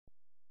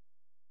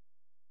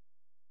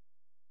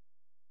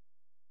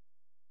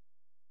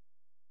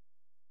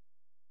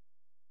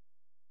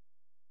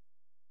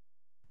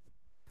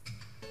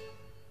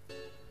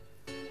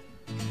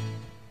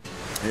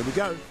Here we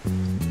go.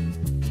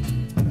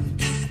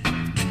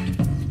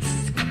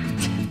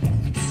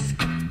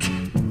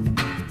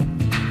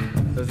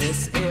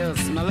 This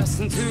is my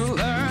lesson to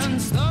learn.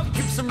 Stuff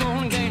keeps on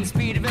rolling, gain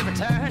speed of every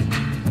turn.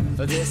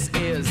 This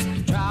is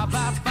trial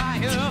by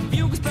fire.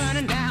 Fuels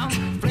burning down,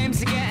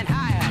 flames are getting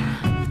higher.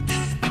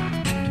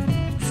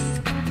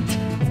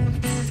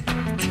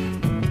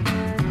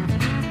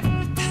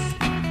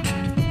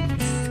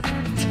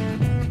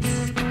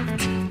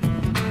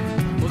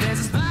 Well, there's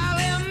a smile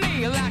in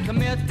me like a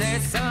midday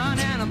sun,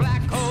 and a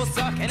black hole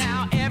sucking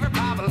out every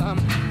problem.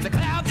 The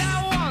cloud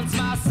that wants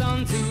my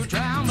sun to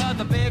drown, but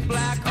the big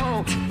black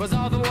hole was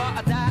all the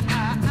water down.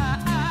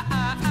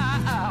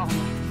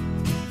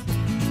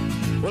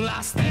 Well,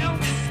 I still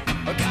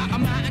got a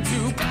mind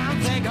to climb.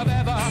 Think I've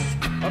ever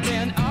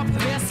been up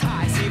this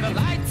high. See the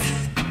lights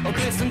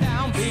glisten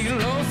down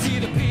below. See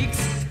the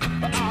peaks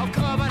all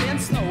covered in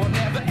snow. I've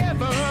never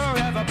ever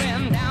ever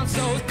been down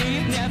so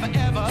deep. Never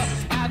ever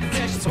had the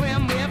fish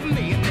swim with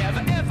me.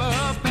 Never ever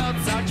felt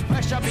such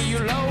pressure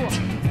below.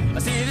 I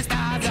see the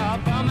stars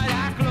above me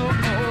like glow.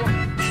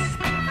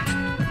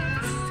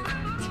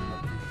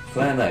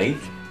 Plan A,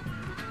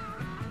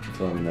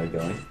 climbing no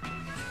guide.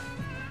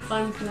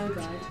 Climb with no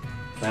guide.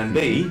 Plan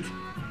B,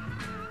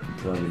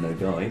 climbing no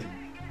guide.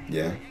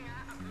 Yeah.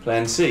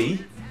 Plan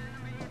C,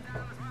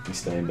 you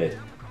stay in bed.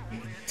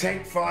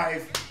 Take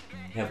 5.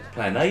 You have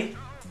plan A,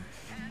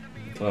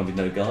 climb with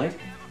no guide.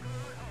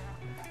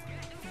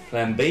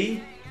 Plan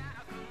B,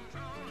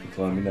 you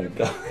climb with no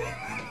guide.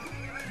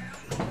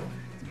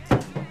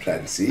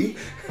 Plan C.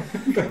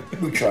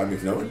 We climb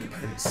with no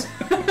underpants.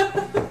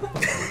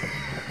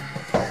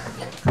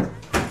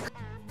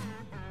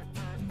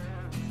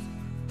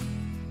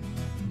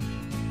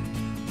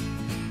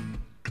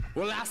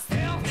 Well, I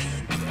still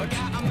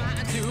got a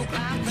mind to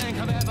climb. Think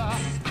I've ever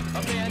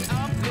been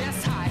up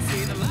this high.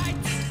 See the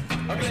lights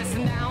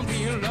glisten down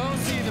below.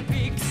 See the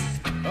peaks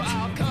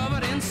all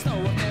covered in snow.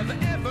 I've never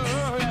ever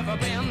ever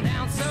been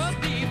down so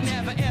deep.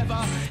 Never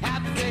ever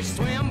had the fish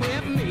swim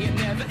with me.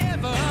 Never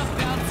ever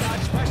felt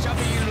such pressure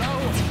below.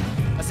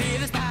 I see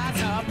the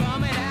stars above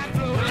me that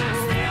glow. Well,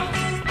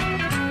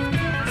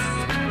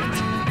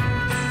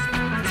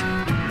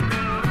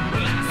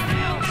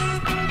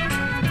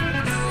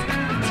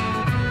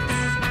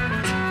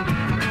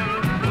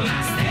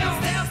 I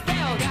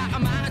still got a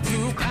mind to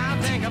climb.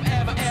 Think I've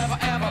ever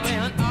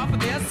been up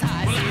this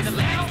high. See the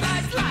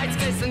lights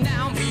glisten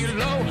down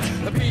below.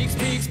 The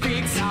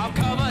peaks all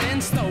covered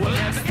in snow.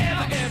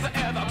 Never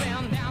ever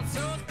been down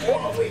so. What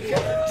are we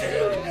gonna do?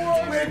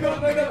 We're not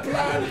gonna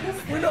plan.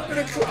 We're not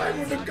gonna climb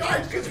with a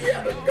guide because we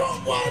haven't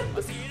got one.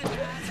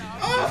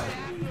 Oh,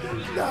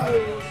 no.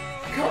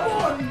 Come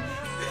on.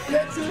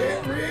 Let's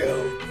get real.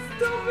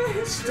 Stop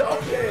it.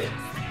 Stop it.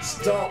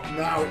 Stop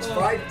now. It's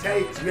 5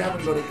 takes. We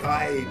haven't got a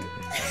guide.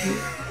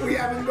 We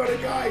haven't got a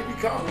guide. We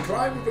can't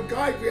climb with a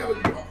guide. We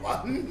haven't got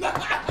one.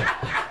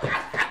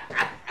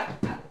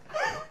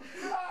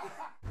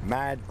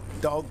 Mad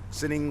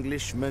dogs and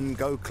Englishmen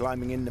go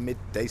climbing in the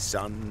midday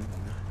sun.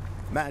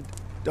 Mad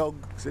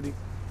dogs and...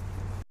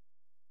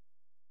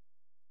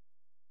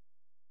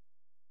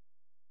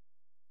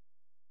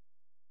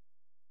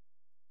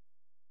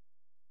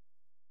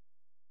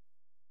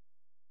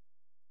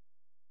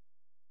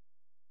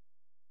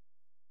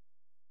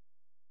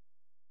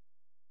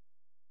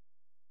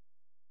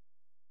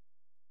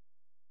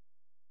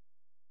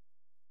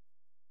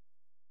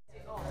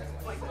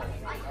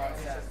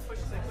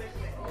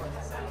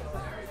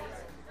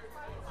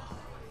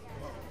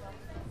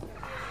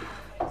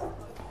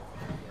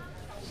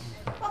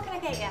 What can I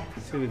get you?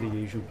 2 of the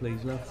usual,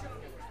 please, love.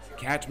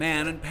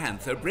 Catman and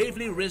Panther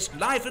bravely risked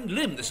life and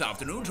limb this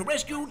afternoon to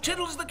rescue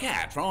Tiddles the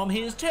cat from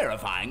his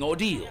terrifying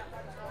ordeal.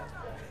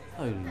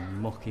 Holy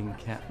mocking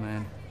cat,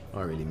 man.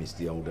 I really miss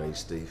the old days,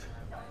 Steve.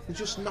 There's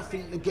just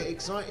nothing to get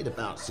excited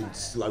about since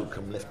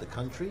Slocum left the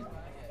country.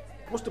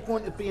 What's the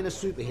point of being a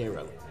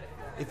superhero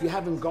if you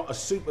haven't got a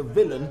super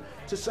villain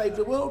to save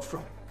the world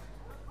from?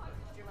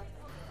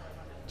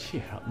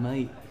 Cheer up,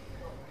 mate.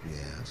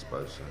 Yeah, I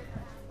suppose so.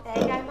 There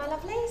you go, my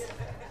lovelies.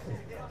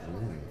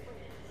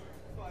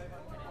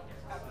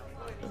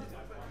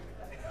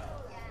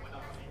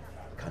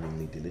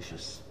 Cunningly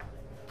delicious.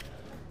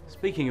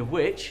 Speaking of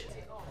which...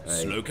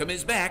 Slocum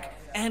is back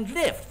and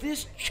left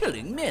this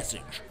chilling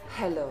message.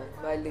 Hello,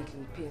 my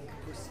little pink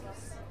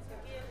pussies.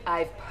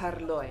 I've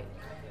purloined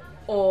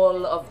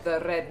all of the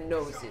red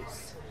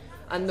noses,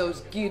 and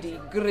those giddy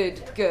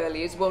grid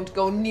girlies won't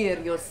go near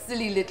your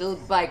silly little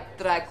bike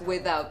track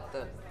without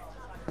them.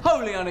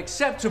 Wholly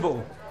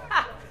unacceptable!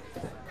 Ha!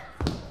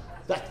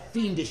 That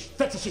fiendish,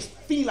 fetishist,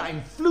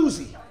 feline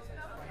floozy.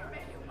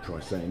 Try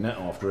saying that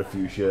after a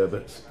few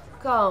sherbets.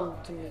 Come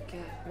to me,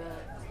 Catman.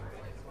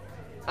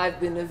 I've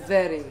been a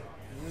very,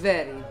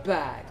 very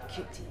bad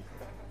kitty.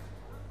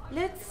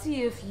 Let's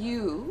see if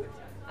you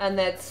and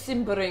that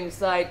simpering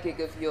sidekick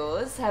of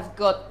yours have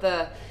got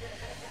the...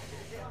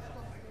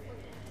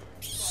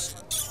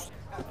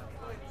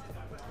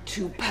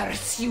 to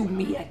pursue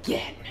me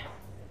again.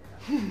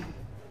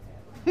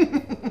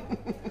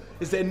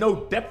 Is there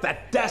no depth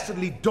that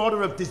dastardly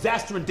daughter of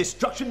disaster and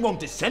destruction won't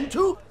descend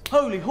to?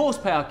 Holy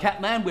horsepower,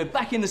 Catman, we're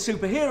back in the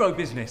superhero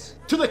business.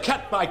 To the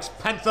cat bikes,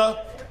 Panther!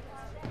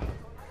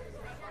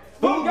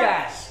 Full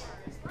gas!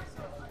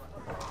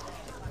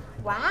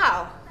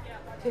 Wow.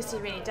 Pussy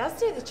really does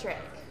do the trick.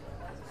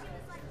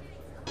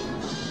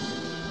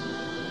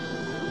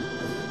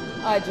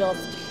 I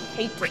just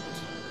hate it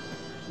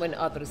when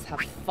others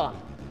have fun.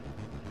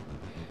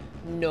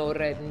 No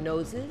red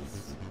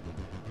noses,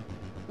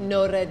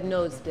 no red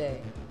nose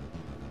day.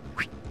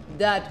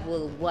 That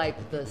will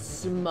wipe the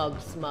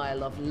smug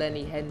smile off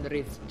Lenny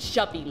Henry's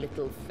chubby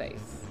little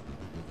face.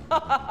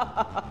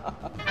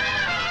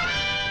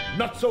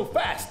 Not so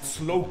fast,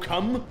 slow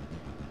cum!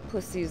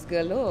 Pussies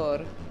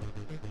galore.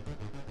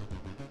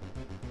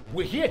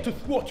 We're here to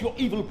thwart your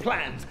evil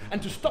plans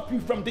and to stop you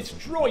from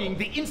destroying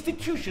the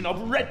institution of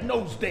Red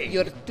Nose Day.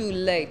 You're too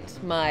late,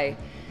 my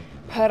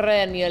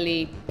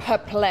perennially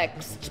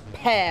perplexed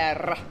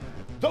pair.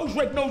 Those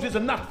red noses are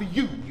not for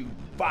you, you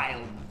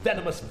vile,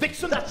 venomous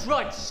vixen. That's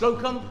right,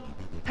 Slocum.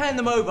 Hand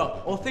them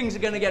over, or things are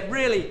going to get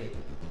really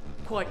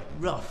quite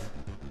rough.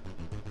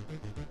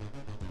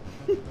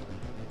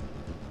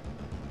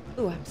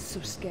 Oh, I'm so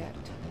scared.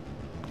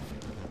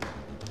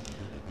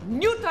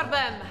 Neuter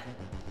them!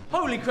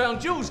 Holy crown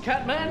jewels,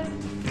 Catman!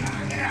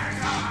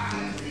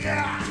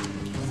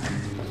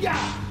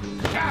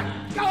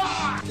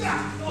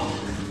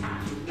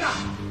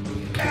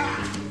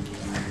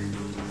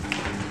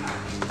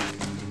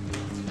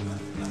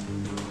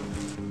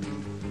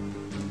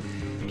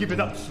 Give it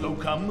up,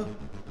 Slocum.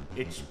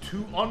 It's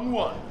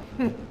 2-on-1.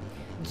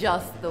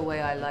 Just the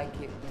way I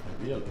like it.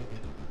 Really?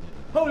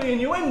 Holy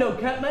innuendo,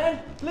 Catman!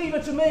 Leave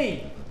it to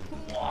me!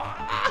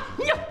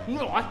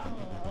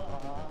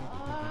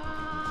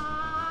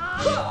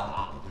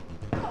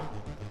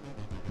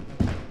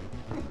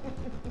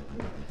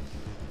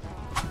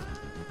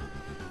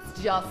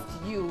 It's just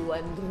you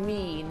and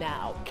me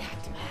now,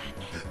 Catman.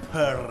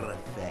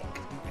 Perfect.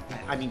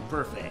 I mean,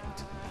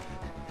 perfect.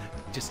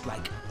 Just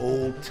like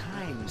old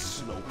times,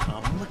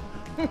 Slocum.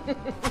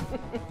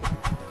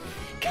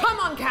 Come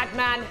on,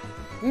 Catman!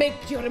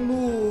 Make your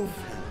move!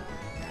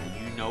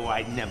 You know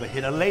I'd never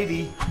hit a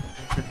lady.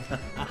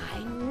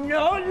 I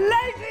know,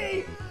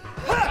 lady!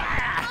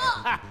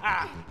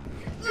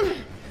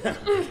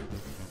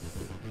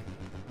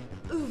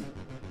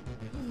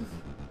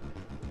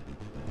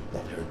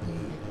 That hurt me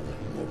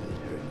more than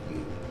it hurt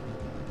you.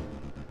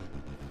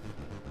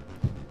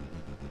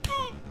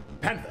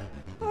 Panther!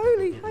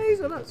 Holy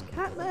hazelnuts,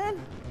 Catman.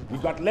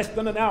 We've got less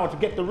than an hour to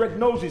get the red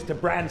noses to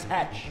Brands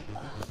Hatch.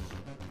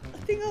 I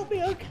think I'll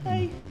be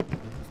okay.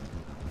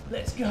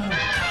 Let's go.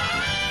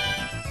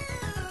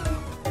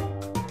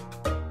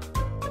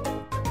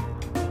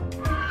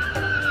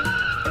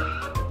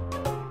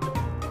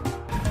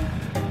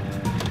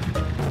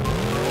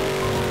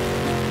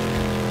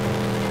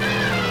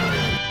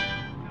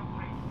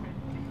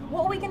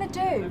 What are we going to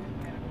do?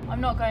 I'm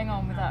not going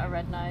on without a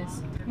red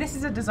nose. This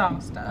is a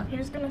disaster.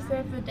 Who's going to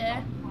save the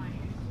day?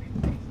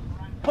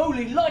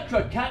 Holy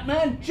lycra,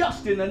 Catman!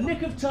 Just in the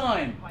nick of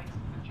time!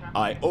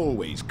 I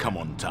always come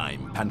on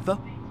time, Panther.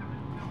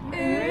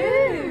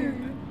 Ooh!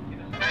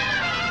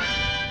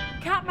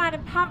 Catman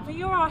and Panther,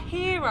 you're our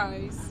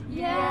heroes.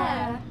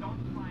 Yeah.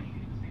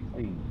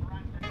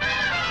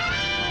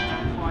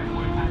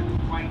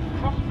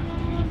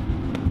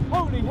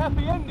 Holy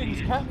happy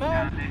endings,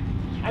 Catman!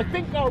 I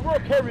think our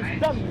work here is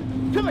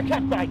done. To the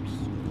cat bikes!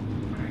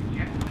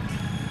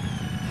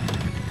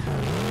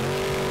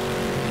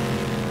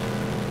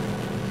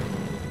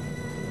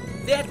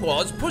 That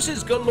was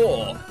Pussies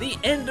Galore, the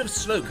end of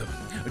Slocum.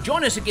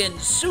 Join us again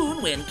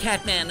soon when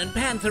Catman and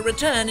Panther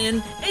return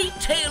in A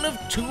Tale of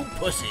Two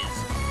Pussies.